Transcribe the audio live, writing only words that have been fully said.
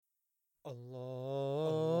Assalamu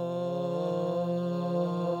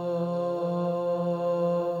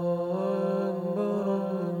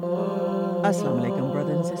alaikum,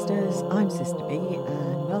 brothers and sisters. I'm Sister B,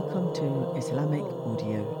 and welcome to Islamic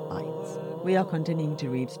Audio Bites. We are continuing to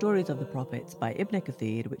read Stories of the Prophets by Ibn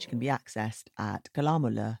Kathir, which can be accessed at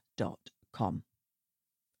kalamullah.com.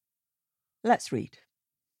 Let's read.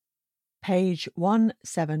 Page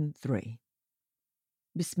 173.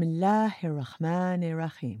 Bismillahir Rahmanir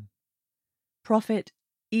Rahim. Prophet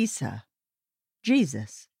Isa,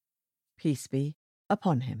 Jesus, peace be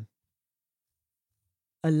upon him.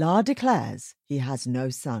 Allah declares he has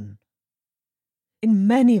no son. In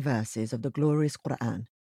many verses of the glorious Quran,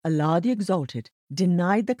 Allah the Exalted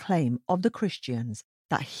denied the claim of the Christians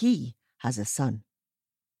that he has a son.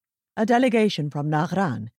 A delegation from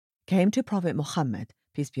Najran came to Prophet Muhammad,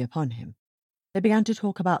 peace be upon him. They began to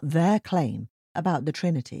talk about their claim about the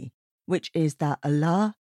Trinity, which is that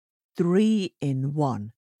Allah, three in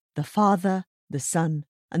one, the Father, the Son,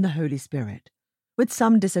 and the Holy Spirit, with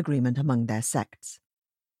some disagreement among their sects.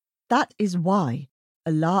 That is why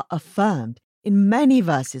Allah affirmed in many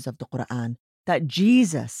verses of the Quran that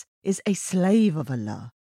Jesus is a slave of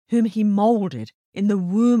Allah, whom he moulded in the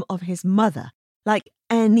womb of his mother like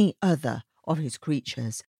any other of his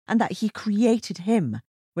creatures, and that he created him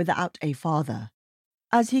without a father,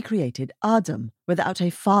 as he created Adam without a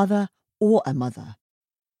father or a mother.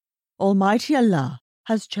 Almighty Allah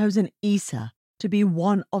has chosen Isa to be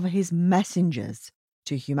one of his messengers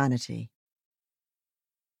to humanity.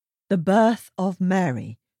 The birth of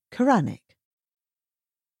Mary, Quranic.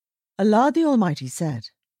 Allah the Almighty said,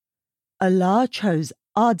 Allah chose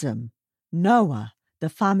Adam, Noah, the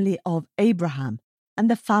family of Abraham, and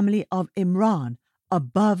the family of Imran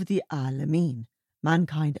above the Alameen,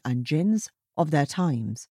 mankind and jinns of their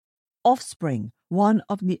times, offspring one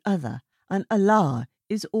of the other, and Allah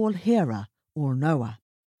is all-hearer, all-knower.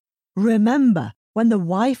 Remember when the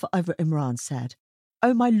wife of Imran said,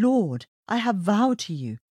 O my Lord, I have vowed to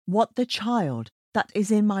you what the child that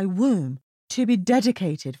is in my womb to be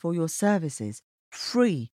dedicated for your services,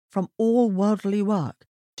 free from all worldly work,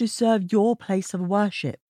 to serve your place of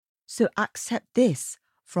worship. So accept this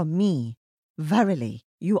from me. Verily,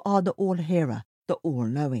 you are the all-hearer, the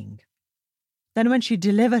all-knowing. Then when she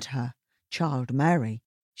delivered her child Mary,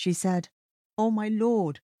 she said, O my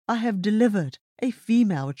Lord, I have delivered a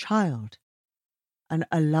female child. And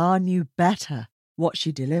Allah knew better what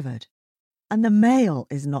she delivered. And the male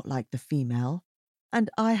is not like the female,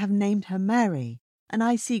 and I have named her Mary, and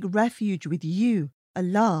I seek refuge with you,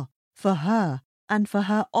 Allah, for her and for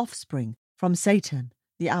her offspring from Satan,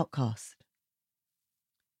 the outcast.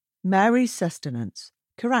 Mary's sustenance,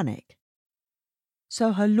 Quranic.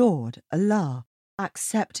 So her Lord, Allah,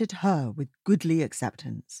 accepted her with goodly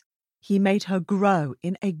acceptance. He made her grow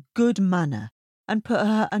in a good manner and put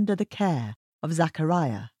her under the care of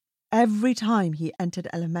Zachariah. Every time he entered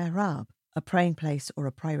al-Mihrab, a praying place or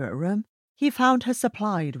a private room, he found her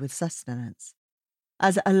supplied with sustenance.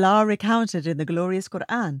 As Allah recounted in the glorious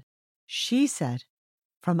Quran, she said,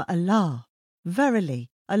 From Allah, verily,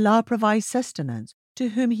 Allah provides sustenance to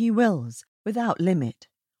whom He wills without limit.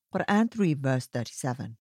 Quran 3 verse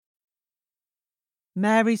 37.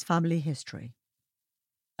 Mary's family history.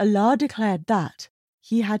 Allah declared that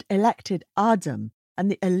He had elected Adam and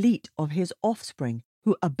the elite of his offspring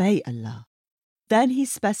who obey Allah. Then He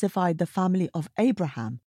specified the family of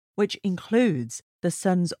Abraham, which includes the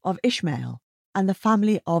sons of Ishmael, and the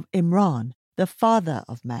family of Imran, the father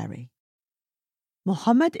of Mary.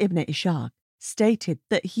 Muhammad ibn Ishaq stated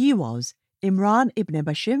that he was Imran ibn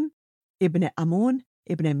Bashim, ibn Amun,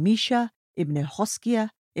 ibn Misha, ibn Hoskia,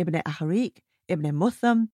 ibn Ahriq, ibn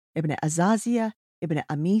Mutham, ibn Azazia, ibn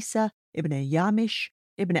Amisa, ibn Yamish,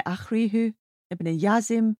 ibn Akhrihu, ibn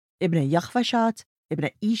Yazim, ibn Yakhfashat, ibn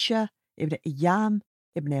Isha, ibn Iyam,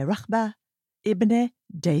 ibn Rakhba, ibn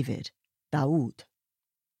David, Dawood.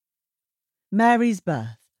 Mary's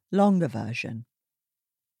birth, longer version.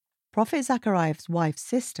 Prophet Zachariah's wife's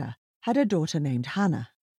sister had a daughter named Hannah.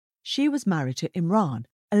 She was married to Imran,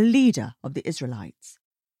 a leader of the Israelites.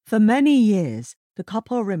 For many years, the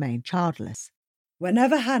couple remained childless.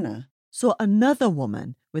 Whenever Hannah saw another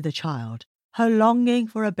woman with a child, her longing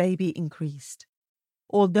for a baby increased.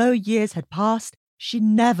 Although years had passed, she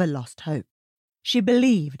never lost hope. She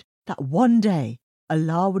believed that one day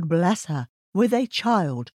Allah would bless her with a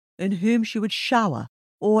child in whom she would shower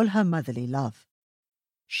all her motherly love.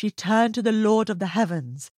 She turned to the Lord of the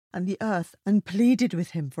heavens and the earth and pleaded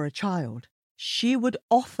with him for a child. She would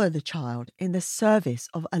offer the child in the service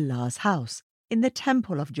of Allah's house in the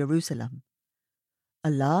temple of Jerusalem.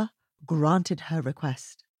 Allah granted her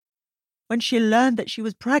request. When she learned that she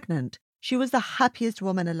was pregnant, She was the happiest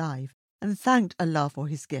woman alive and thanked Allah for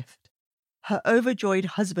his gift. Her overjoyed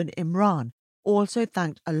husband Imran also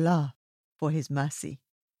thanked Allah for his mercy.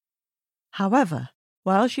 However,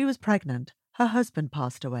 while she was pregnant, her husband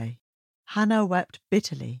passed away. Hannah wept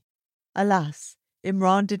bitterly. Alas,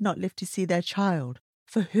 Imran did not live to see their child,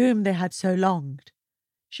 for whom they had so longed.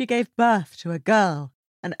 She gave birth to a girl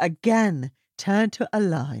and again turned to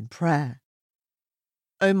Allah in prayer.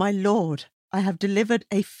 O my Lord, I have delivered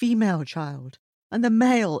a female child, and the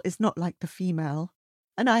male is not like the female,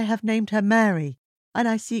 and I have named her Mary, and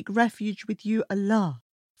I seek refuge with you, Allah,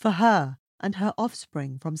 for her and her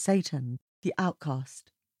offspring from Satan, the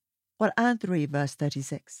outcast. Quran 3 verse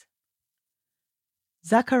 36.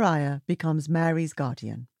 Zachariah becomes Mary's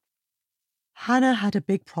guardian. Hannah had a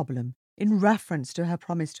big problem in reference to her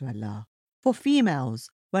promise to Allah, for females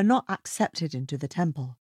were not accepted into the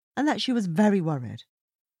temple, and that she was very worried.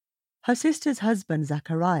 Her sister's husband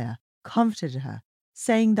Zachariah comforted her,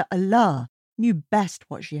 saying that Allah knew best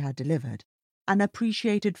what she had delivered and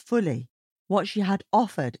appreciated fully what she had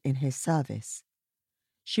offered in his service.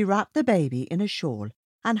 She wrapped the baby in a shawl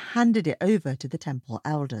and handed it over to the temple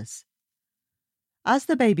elders. As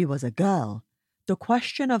the baby was a girl, the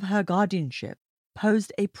question of her guardianship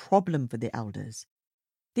posed a problem for the elders.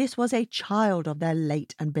 This was a child of their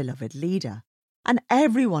late and beloved leader, and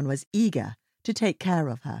everyone was eager to take care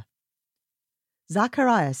of her.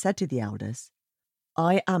 Zachariah said to the elders,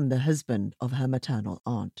 I am the husband of her maternal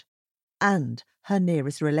aunt, and her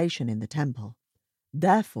nearest relation in the temple.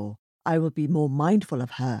 Therefore, I will be more mindful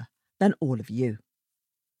of her than all of you.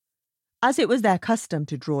 As it was their custom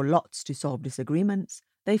to draw lots to solve disagreements,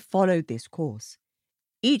 they followed this course.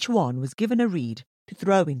 Each one was given a reed to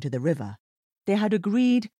throw into the river. They had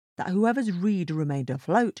agreed that whoever's reed remained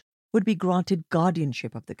afloat would be granted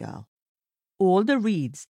guardianship of the girl. All the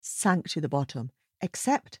reeds sank to the bottom,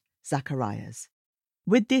 except Zachariah's.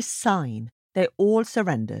 With this sign, they all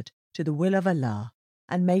surrendered to the will of Allah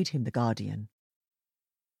and made him the guardian.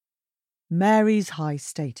 Mary's high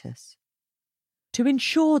status. To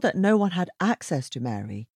ensure that no one had access to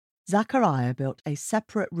Mary, Zachariah built a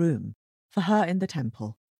separate room for her in the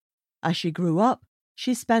temple. As she grew up,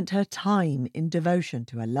 she spent her time in devotion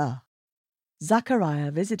to Allah.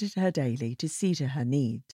 Zachariah visited her daily to see to her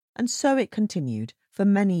needs, and so it continued for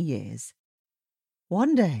many years.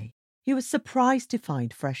 One day, he was surprised to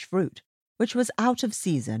find fresh fruit, which was out of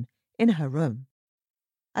season, in her room.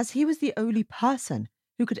 As he was the only person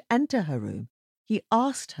who could enter her room, he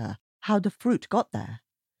asked her how the fruit got there.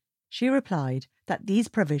 She replied that these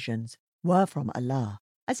provisions were from Allah,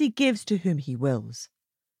 as he gives to whom he wills.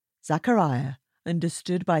 Zachariah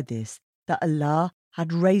understood by this that Allah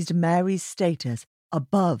had raised Mary's status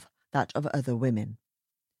above that of other women.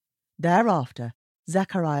 Thereafter,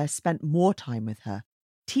 Zachariah spent more time with her,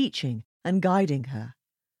 teaching and guiding her.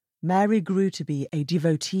 Mary grew to be a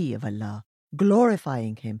devotee of Allah,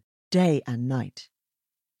 glorifying him day and night.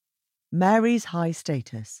 Mary's high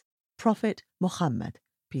status. Prophet Muhammad,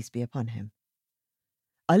 peace be upon him.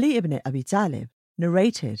 Ali ibn Abi Talib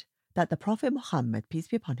narrated that the Prophet Muhammad, peace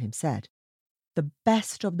be upon him, said, the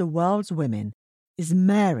best of the world's women is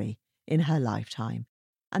Mary in her lifetime,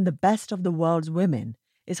 and the best of the world's women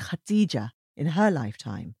is Khadija in her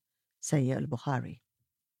lifetime. Sahih al-Bukhari.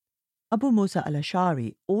 Abu Musa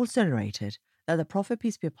al-Ash'ari also narrated that the Prophet,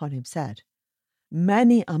 peace be upon him, said,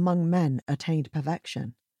 many among men attained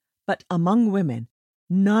perfection, but among women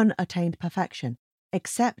none attained perfection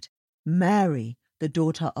except Mary, the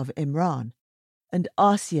daughter of Imran, and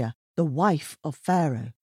Asiya, the wife of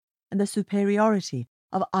Pharaoh, and the superiority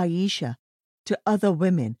of Aisha to other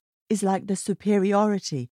women is like the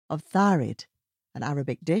superiority of tharid, an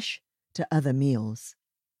Arabic dish, to other meals.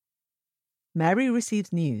 Mary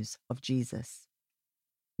receives news of Jesus.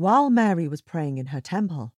 While Mary was praying in her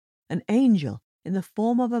temple, an angel in the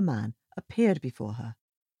form of a man appeared before her.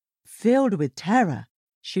 Filled with terror,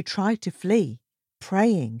 she tried to flee,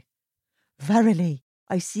 praying, Verily,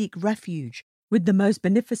 I seek refuge with the most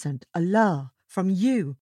beneficent Allah from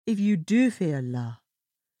you, if you do fear Allah.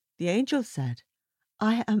 The angel said,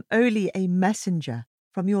 I am only a messenger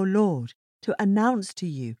from your Lord to announce to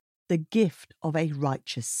you the gift of a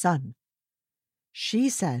righteous son. She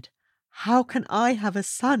said, how can I have a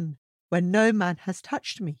son when no man has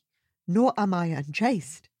touched me, nor am I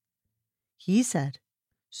unchaste? He said,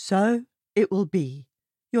 so it will be.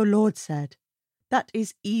 Your Lord said, that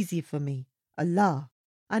is easy for me, Allah,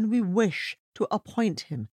 and we wish to appoint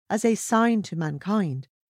him as a sign to mankind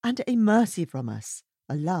and a mercy from us,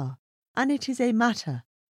 Allah, and it is a matter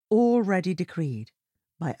already decreed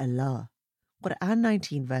by Allah. Quran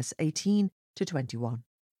 19 verse 18 to 21.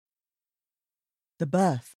 the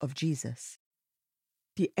birth of Jesus.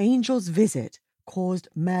 The angel's visit caused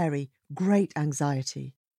Mary great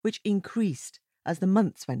anxiety, which increased as the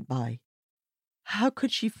months went by. How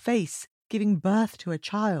could she face giving birth to a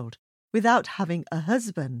child without having a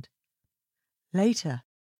husband? Later,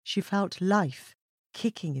 she felt life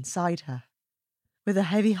kicking inside her. With a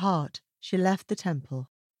heavy heart, she left the temple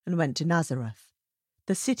and went to Nazareth,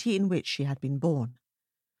 the city in which she had been born,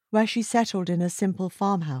 where she settled in a simple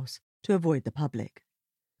farmhouse to avoid the public.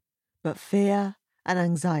 But fear and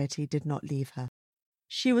anxiety did not leave her.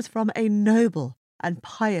 She was from a noble and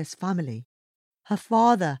pious family. Her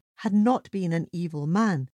father had not been an evil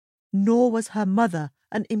man, nor was her mother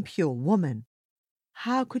an impure woman.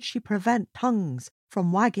 How could she prevent tongues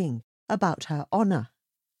from wagging about her honour?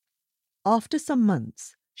 After some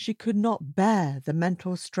months, she could not bear the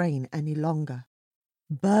mental strain any longer.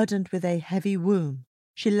 Burdened with a heavy womb,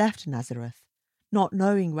 she left Nazareth, not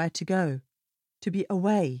knowing where to go, to be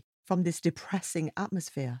away from this depressing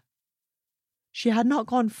atmosphere. She had not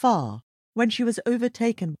gone far when she was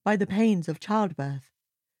overtaken by the pains of childbirth.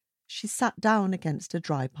 She sat down against a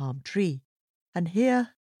dry palm tree, and here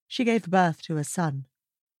she gave birth to a son.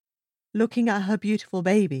 Looking at her beautiful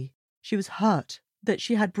baby, she was hurt that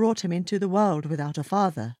she had brought him into the world without a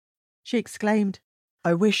father. She exclaimed,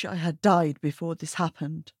 "I wish I had died before this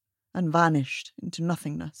happened and vanished into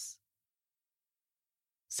nothingness."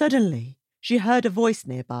 Suddenly, she heard a voice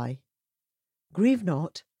nearby. "Grieve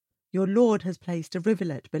not, your Lord has placed a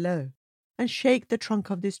rivulet below, and shake the trunk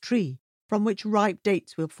of this tree, from which ripe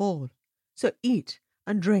dates will fall. So eat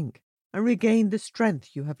and drink, and regain the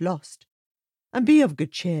strength you have lost. And be of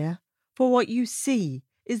good cheer, for what you see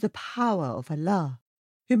is the power of Allah,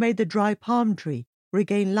 who made the dry palm tree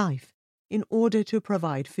regain life in order to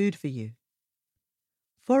provide food for you."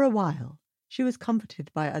 For a while, she was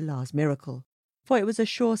comforted by Allah's miracle, for it was a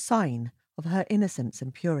sure sign of her innocence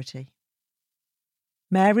and purity.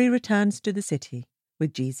 Mary returns to the city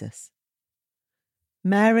with Jesus.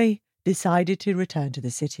 Mary decided to return to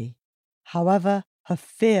the city. However, her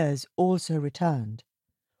fears also returned.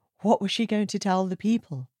 What was she going to tell the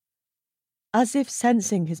people? As if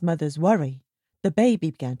sensing his mother's worry, the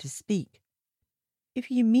baby began to speak. "If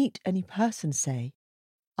you meet any person, say,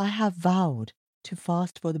 'I have vowed to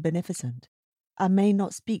fast for the beneficent, and may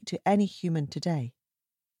not speak to any human today.'"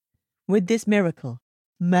 With this miracle,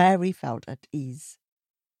 Mary felt at ease.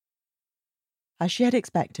 As she had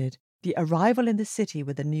expected, the arrival in the city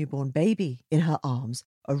with a newborn baby in her arms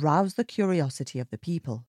aroused the curiosity of the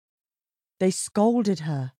people. They scolded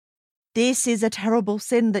her. "This is a terrible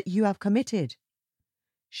sin that you have committed."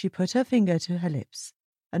 She put her finger to her lips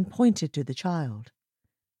and pointed to the child.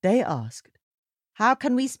 They asked, "How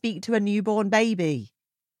can we speak to a newborn baby?"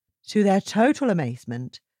 To their total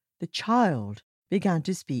amazement, the child began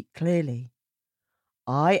to speak clearly.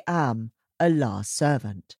 "I am Allah's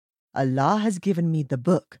servant. Allah has given me the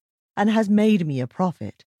book and has made me a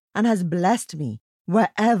prophet and has blessed me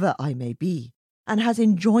wherever I may be and has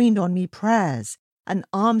enjoined on me prayers and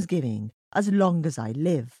almsgiving as long as I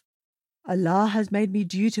live. Allah has made me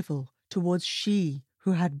dutiful towards she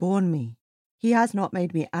who had borne me. He has not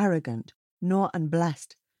made me arrogant nor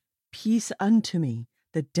unblessed. Peace unto me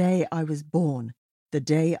the day I was born, the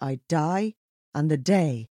day I die, and the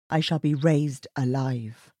day I shall be raised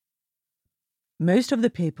alive." Most of the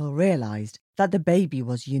people realized that the baby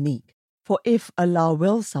was unique, for if Allah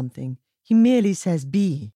wills something, He merely says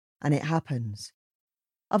be, and it happens.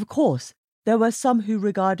 Of course, there were some who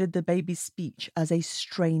regarded the baby's speech as a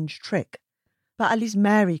strange trick, but at least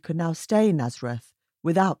Mary could now stay in Nazareth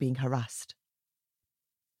without being harassed.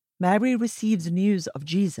 Mary receives news of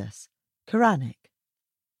Jesus, Quranic.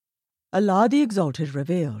 Allah the Exalted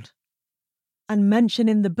revealed, "And mention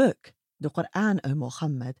in the book, the Quran, O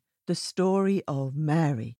Muhammad, the story of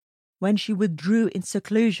Mary, when she withdrew in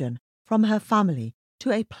seclusion from her family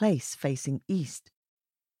to a place facing east.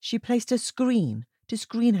 She placed a screen to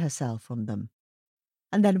screen herself from them.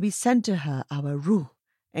 And then we sent to her our Ruh,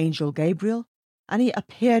 Angel Gabriel, and he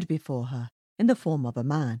appeared before her in the form of a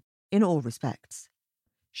man, in all respects.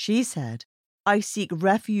 She said, 'I seek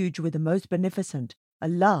refuge with the most beneficent,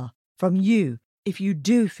 Allah, from you, if you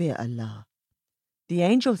do fear Allah.' The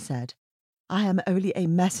angel said, 'I am only a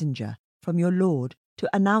messenger from your Lord to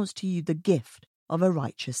announce to you the gift of a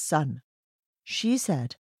righteous son.' She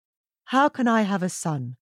said, 'How can I have a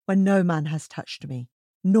son when no man has touched me,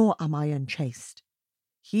 nor am I unchaste?'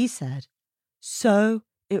 He said, 'So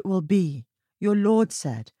it will be. Your Lord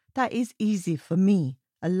said, that is easy for me,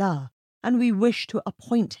 Allah, and we wish to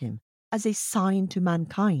appoint him as a sign to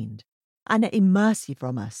mankind, and a mercy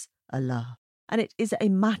from us, Allah, and it is a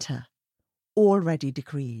matter already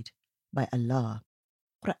decreed by Allah.'"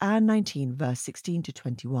 Quran 19 verse 16 to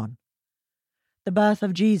 21. The birth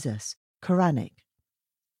of Jesus, Quranic.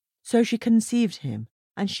 So she conceived him,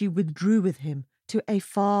 and she withdrew with him to a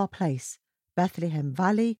far place, Bethlehem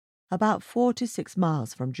Valley, about 4 to 6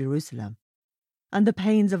 miles from Jerusalem. And the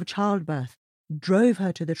pains of childbirth drove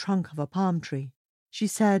her to the trunk of a palm tree. She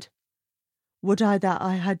said, "Would I that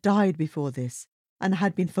I had died before this, and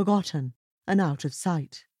had been forgotten and out of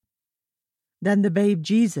sight." Then the babe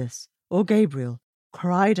Jesus, or Gabriel,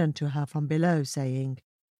 cried unto her from below, saying,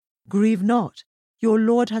 "Grieve not, your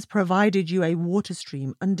Lord has provided you a water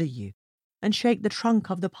stream under you, and shake the trunk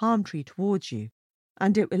of the palm tree towards you,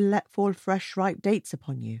 and it will let fall fresh ripe dates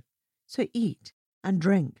upon you. So eat and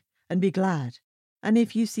drink and be glad. And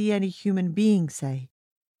if you see any human being, say,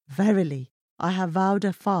 Verily, I have vowed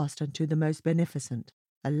a fast unto the most beneficent,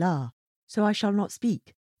 Allah, so I shall not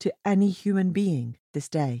speak to any human being this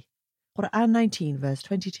day." Quran 19 verse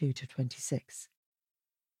 22 to 26.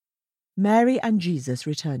 Mary and Jesus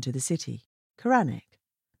returned to the city. Quranic.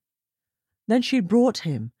 Then she brought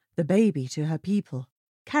him, the baby, to her people,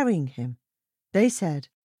 carrying him. They said,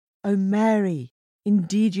 "O Mary,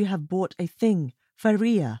 indeed you have bought a thing,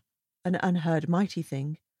 Faria, an unheard mighty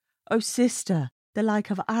thing. O sister, the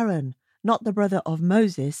like of Aaron, not the brother of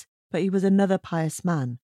Moses, but he was another pious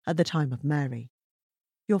man at the time of Mary.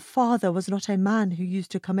 Your father was not a man who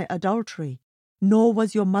used to commit adultery, nor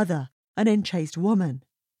was your mother an unchaste woman."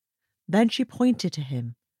 Then she pointed to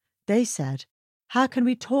him. They said, "How can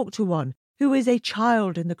we talk to one who is a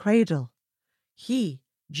child in the cradle?" He,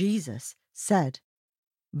 Jesus, said,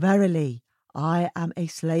 "Verily, I am a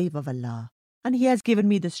slave of Allah, and He has given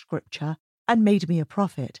me the scripture and made me a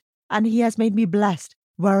prophet, and He has made me blessed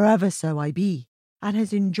wherever so I be, and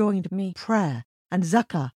has enjoined me prayer and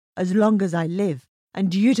zakah as long as I live,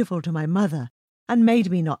 and dutiful to my mother, and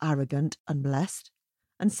made me not arrogant and blessed.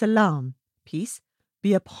 And salam, peace,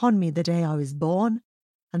 be upon me the day I was born,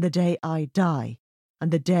 and the day I die,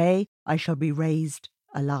 and the day I shall be raised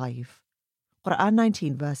alive." Quran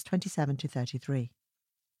 19 verse 27 to 33.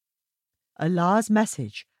 Allah's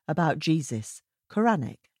message about Jesus,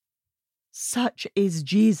 Quranic. Such is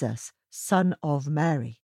Jesus, son of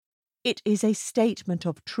Mary. It is a statement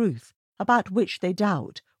of truth about which they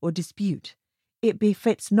doubt or dispute. It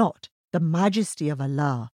befits not the majesty of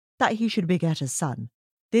Allah that he should beget a son.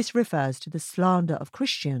 This refers to the slander of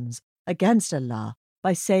Christians against Allah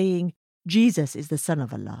by saying Jesus is the son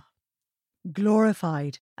of Allah.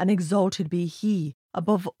 Glorified and exalted be he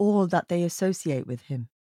above all that they associate with him.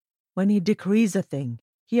 When he decrees a thing,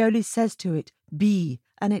 he only says to it, "Be,"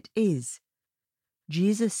 and it is.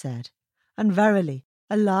 Jesus said, "And verily,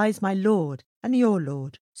 Allah is my Lord and your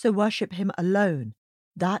Lord, so worship him alone.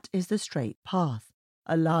 That is the straight path,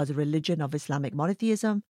 Allah's religion of Islamic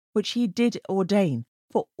monotheism, which he did ordain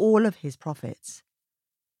for all of his prophets."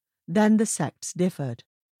 Then the sects differed,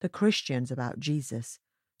 the Christians about Jesus.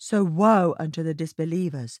 So woe unto the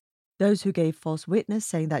disbelievers, those who gave false witness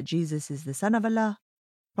saying that Jesus is the Son of Allah,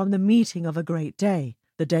 from the meeting of a great day,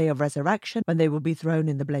 the day of resurrection, when they will be thrown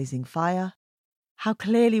in the blazing fire. How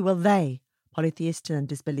clearly will they, polytheists and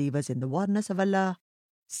disbelievers in the oneness of Allah,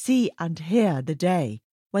 see and hear the day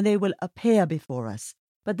when they will appear before us.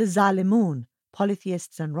 But the Zalimun,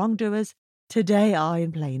 polytheists and wrongdoers, today are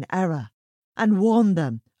in plain error. And warn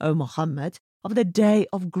them, O Muhammad, of the day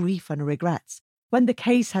of grief and regrets, when the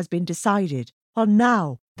case has been decided, while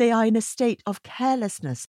now they are in a state of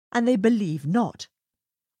carelessness and they believe not.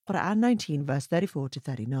 Quran 19 verse 34 to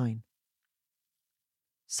 39.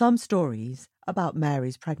 Some stories about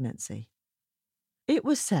Mary's pregnancy. It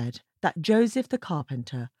was said that Joseph the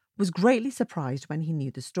carpenter was greatly surprised when he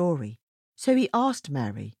knew the story. So he asked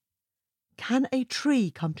Mary, "Can a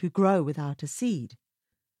tree come to grow without a seed?"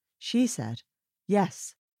 She said,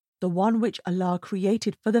 "Yes, the one which Allah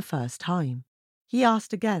created for the first time." He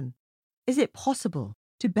asked again, "Is it possible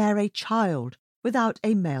to bear a child without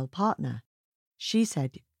a male partner?" She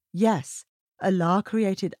said, "Yes, Allah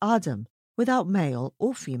created Adam without male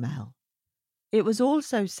or female." It was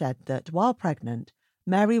also said that while pregnant,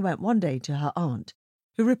 Mary went one day to her aunt,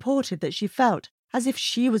 who reported that she felt as if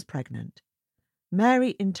she was pregnant.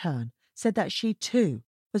 Mary, in turn, said that she too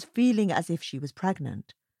was feeling as if she was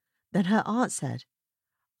pregnant. Then her aunt said,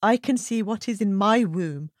 "I can see what is in my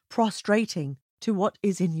womb prostrating to what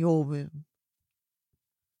is in your womb."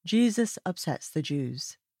 Jesus upsets the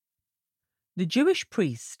Jews. The Jewish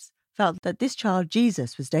priests felt that this child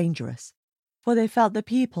Jesus was dangerous, for they felt the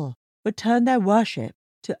people would turn their worship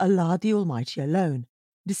to Allah the Almighty alone,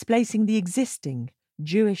 displacing the existing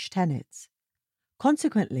Jewish tenets.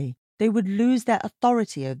 Consequently, they would lose their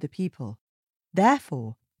authority over the people.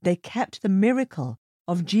 Therefore, they kept the miracle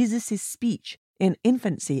of Jesus' speech in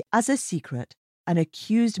infancy as a secret and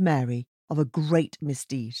accused Mary of a great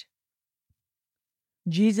misdeed.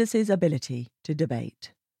 Jesus' ability to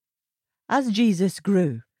debate. As Jesus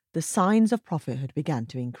grew, the signs of prophethood began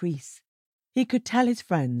to increase. He could tell his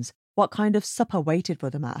friends what kind of supper waited for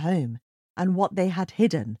them at home and what they had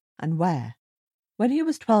hidden and where. When he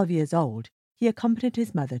was 12 years old, he accompanied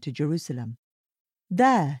his mother to Jerusalem.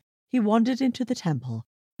 There, he wandered into the temple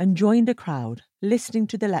and joined a crowd listening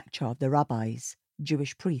to the lecture of the rabbis,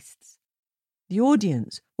 Jewish priests. The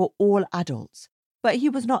audience were all adults, but he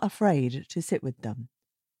was not afraid to sit with them.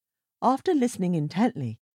 After listening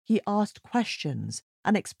intently, he asked questions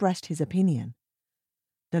and expressed his opinion.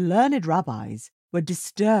 The learned rabbis were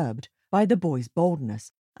disturbed by the boy's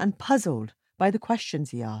boldness and puzzled by the questions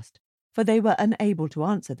he asked, for they were unable to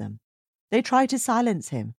answer them. They tried to silence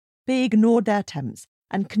him, but he ignored their attempts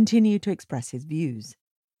and continued to express his views.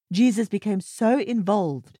 Jesus became so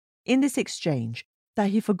involved in this exchange that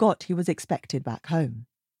he forgot he was expected back home.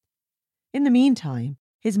 In the meantime,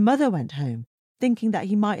 his mother went home, thinking that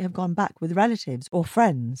he might have gone back with relatives or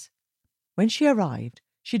friends. When she arrived,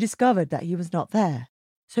 she discovered that he was not there,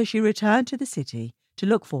 so she returned to the city to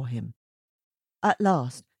look for him. At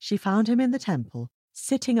last, she found him in the temple,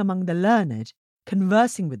 sitting among the learned,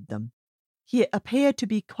 conversing with them. He appeared to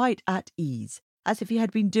be quite at ease, as if he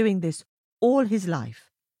had been doing this all his life.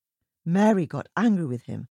 Mary got angry with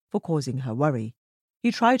him for causing her worry.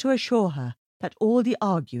 He tried to assure her that all the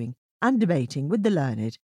arguing and debating with the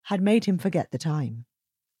learned had made him forget the time.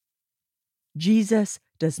 Jesus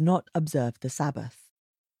does not observe the Sabbath.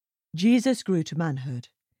 Jesus grew to manhood.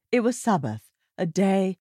 It was Sabbath, a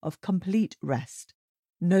day of complete rest.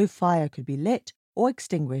 No fire could be lit or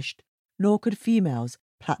extinguished, nor could females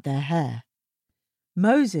plait their hair.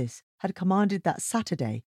 Moses had commanded that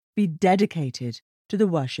Saturday be dedicated to the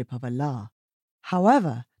worship of Allah.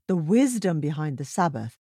 However, the wisdom behind the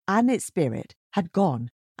Sabbath and its spirit had gone,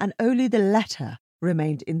 and only the letter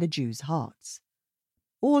remained in the Jews' hearts.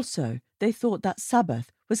 Also, they thought that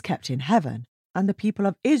Sabbath was kept in heaven, and the people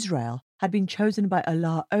of Israel had been chosen by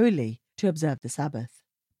Allah only to observe the Sabbath.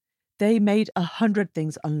 They made 100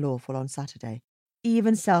 things unlawful on Saturday,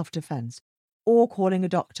 even self-defense, or calling a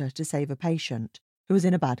doctor to save a patient who was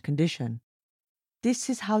in a bad condition. This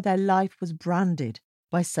is how their life was branded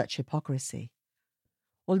by such hypocrisy.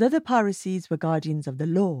 Although the Pharisees were guardians of the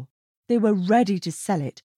law, they were ready to sell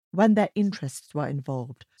it when their interests were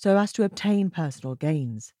involved, so as to obtain personal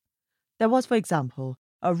gains. There was, for example,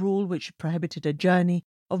 a rule which prohibited a journey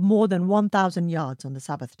of more than 1,000 yards on the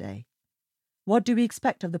Sabbath day. What do we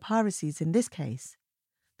expect of the Pharisees in this case?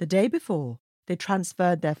 The day before, they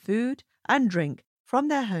transferred their food and drink from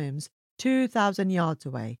their homes 2,000 yards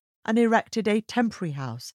away and erected a temporary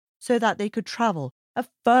house so that they could travel a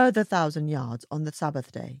further 1,000 yards on the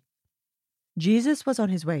Sabbath day. Jesus was on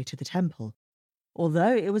his way to the temple.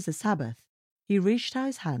 Although it was the Sabbath, he reached out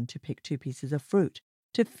his hand to pick 2 pieces of fruit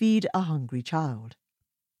to feed a hungry child.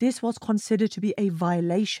 This was considered to be a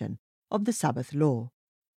violation of the Sabbath law.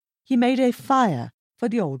 He made a fire for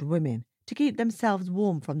the old women to keep themselves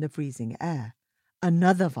warm from the freezing air,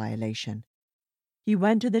 another violation. He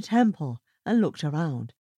went to the temple and looked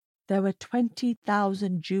around. There were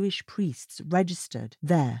 20,000 Jewish priests registered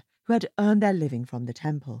there who had earned their living from the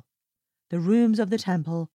temple. The rooms of the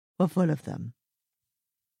temple were full of them.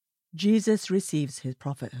 Jesus receives his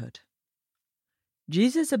prophethood.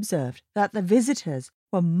 Jesus observed that the visitors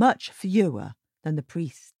were much fewer than the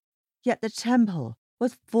priests, yet the temple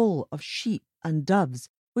was full of sheep and doves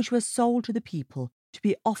which were sold to the people to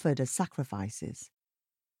be offered as sacrifices.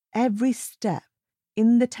 Every step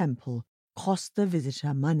in the temple cost the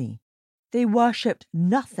visitor money. They worshipped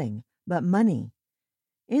nothing but money.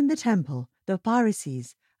 In the temple, the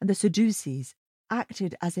Pharisees and the Sadducees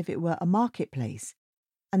acted as if it were a marketplace,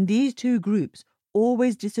 and these 2 groups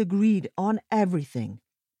always disagreed on everything.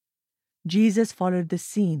 Jesus followed the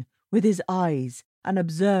scene with his eyes and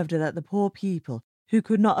observed that the poor people who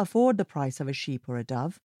could not afford the price of a sheep or a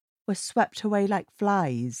dove were swept away like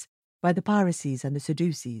flies by the Pharisees and the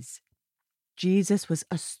Sadducees. Jesus was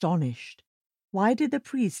astonished. Why did the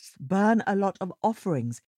priests burn a lot of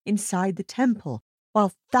offerings inside the temple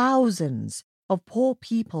while thousands of poor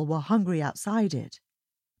people were hungry outside it?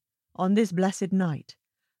 On this blessed night,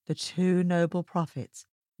 the 2 noble prophets,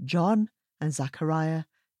 John and Zechariah,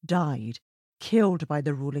 died, killed by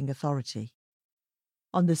the ruling authority.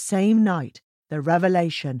 On the same night, the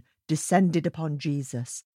revelation descended upon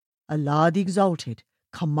Jesus. Allah the Exalted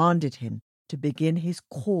commanded him to begin his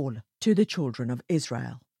call to the children of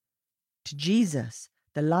Israel. To Jesus,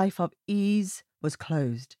 the life of ease was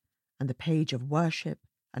closed, and the page of worship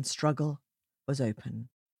and struggle was open.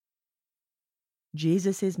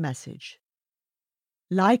 Jesus' message.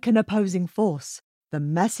 Like an opposing force, the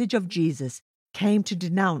message of Jesus came to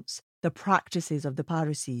denounce the practices of the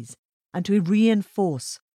Pharisees and to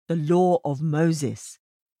reinforce the law of Moses.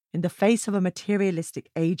 In the face of a materialistic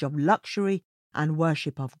age of luxury and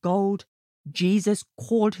worship of gold, Jesus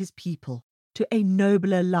called his people to a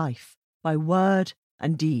nobler life by word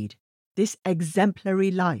and deed. This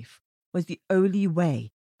exemplary life was the only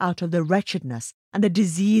way out of the wretchedness and the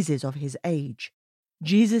diseases of his age.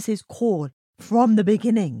 Jesus' call from the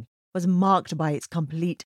beginning was marked by its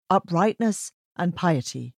complete uprightness and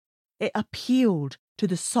piety. It appealed to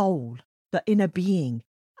the soul, the inner being,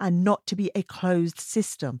 and not to be a closed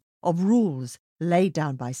system of rules laid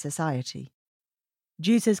down by society.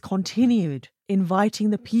 Jesus continued inviting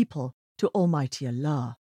the people to Almighty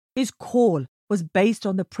Allah. His call was based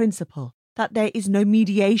on the principle that there is no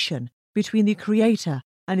mediation between the Creator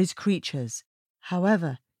and his creatures.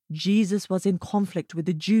 However, Jesus was in conflict with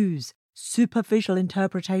the Jews' superficial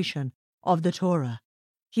interpretation of the Torah.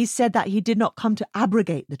 He said that he did not come to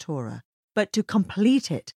abrogate the Torah, but to complete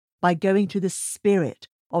it by going to the spirit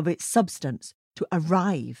of its substance to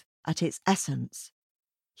arrive at its essence.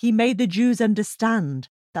 He made the Jews understand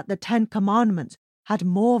that the 10 Commandments had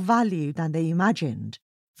more value than they imagined.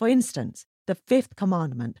 For instance, the 5th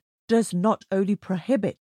commandment does not only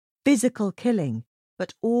prohibit physical killing,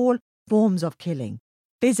 but all forms of killing,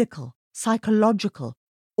 physical, psychological,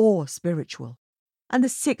 or spiritual. And the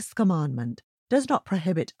 6th commandment does not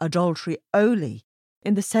prohibit adultery only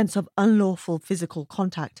in the sense of unlawful physical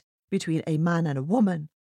contact between a man and a woman,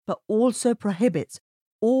 but also prohibits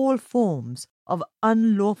all forms of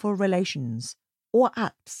unlawful relations or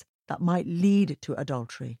acts that might lead to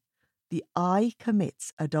adultery. The eye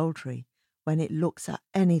commits adultery when it looks at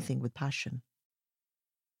anything with passion.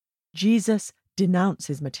 Jesus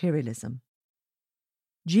denounces materialism.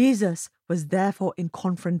 Jesus was therefore in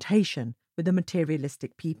confrontation with the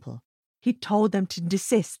materialistic people. He told them to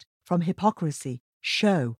desist from hypocrisy,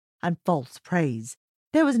 show, and false praise.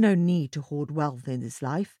 There was no need to hoard wealth in this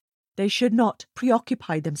life. They should not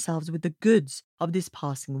preoccupy themselves with the goods of this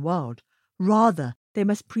passing world. Rather, they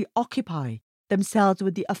must preoccupy themselves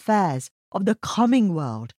with the affairs of the coming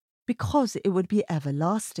world, because it would be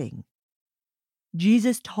everlasting.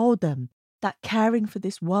 Jesus told them that caring for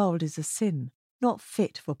this world is a sin, not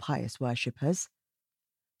fit for pious worshippers.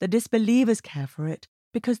 The disbelievers care for it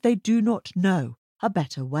because they do not know a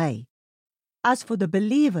better way. As for the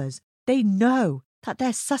believers, they know that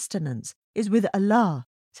their sustenance is with Allah,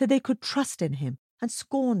 so they could trust in him and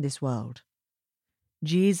scorn this world.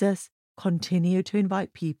 Jesus continued to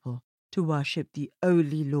invite people to worship the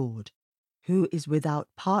only Lord, who is without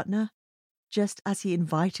partner, just as he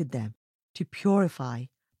invited them to purify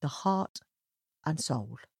the heart and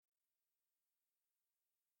soul.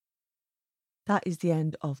 That is the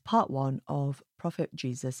end of part 1 of Prophet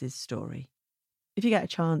Jesus' story. If you get a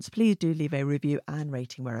chance, please do leave a review and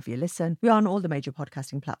rating wherever you listen. We are on all the major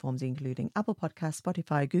podcasting platforms, including Apple Podcasts,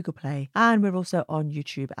 Spotify, Google Play, and we're also on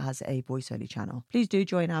YouTube as a voice-only channel. Please do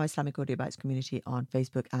join our Islamic Audio Bites community on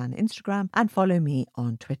Facebook and Instagram, and follow me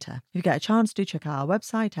on Twitter. If you get a chance, do check out our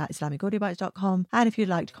website at IslamicAudioBites.com, and if you'd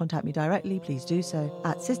like to contact me directly, please do so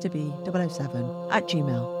at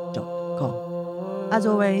sisterb007@gmail.com. As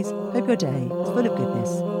always, hope your day is full of goodness.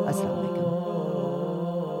 Assalamu alaikum.